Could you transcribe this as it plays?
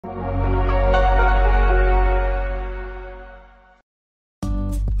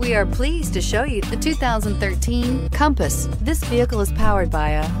We are pleased to show you the 2013 Compass. This vehicle is powered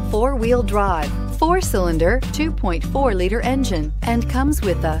by a 4-wheel drive, 4-cylinder, 2.4-liter engine, and comes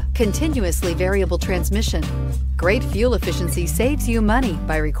with a continuously variable transmission. Great fuel efficiency saves you money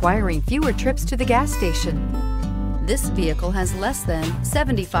by requiring fewer trips to the gas station. This vehicle has less than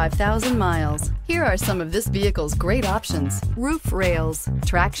 75,000 miles. Here are some of this vehicle's great options: roof rails,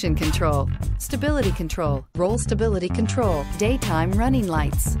 traction control, stability control, roll stability control, daytime running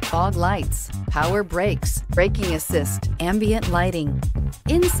lights, fog lights, power brakes, braking assist, ambient lighting.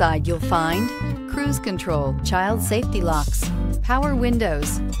 Inside you'll find cruise control, child safety locks, power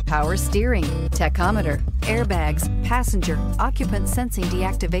windows, power steering, tachometer, airbags, passenger, occupant sensing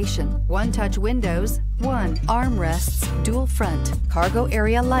deactivation, one-touch windows, 1 armrests, dual front, cargo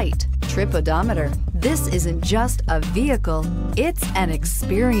area light, trip odometer. This isn't just a vehicle, it's an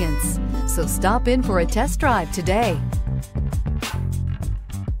experience. So stop in for a test drive today.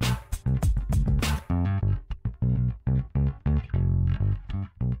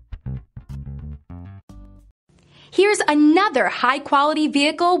 Here's another high-quality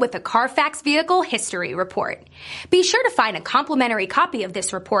vehicle with a Carfax Vehicle History Report. Be sure to find a complimentary copy of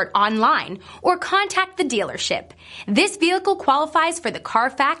this report online or contact the dealership. This vehicle qualifies for the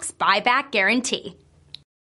Carfax Buyback Guarantee.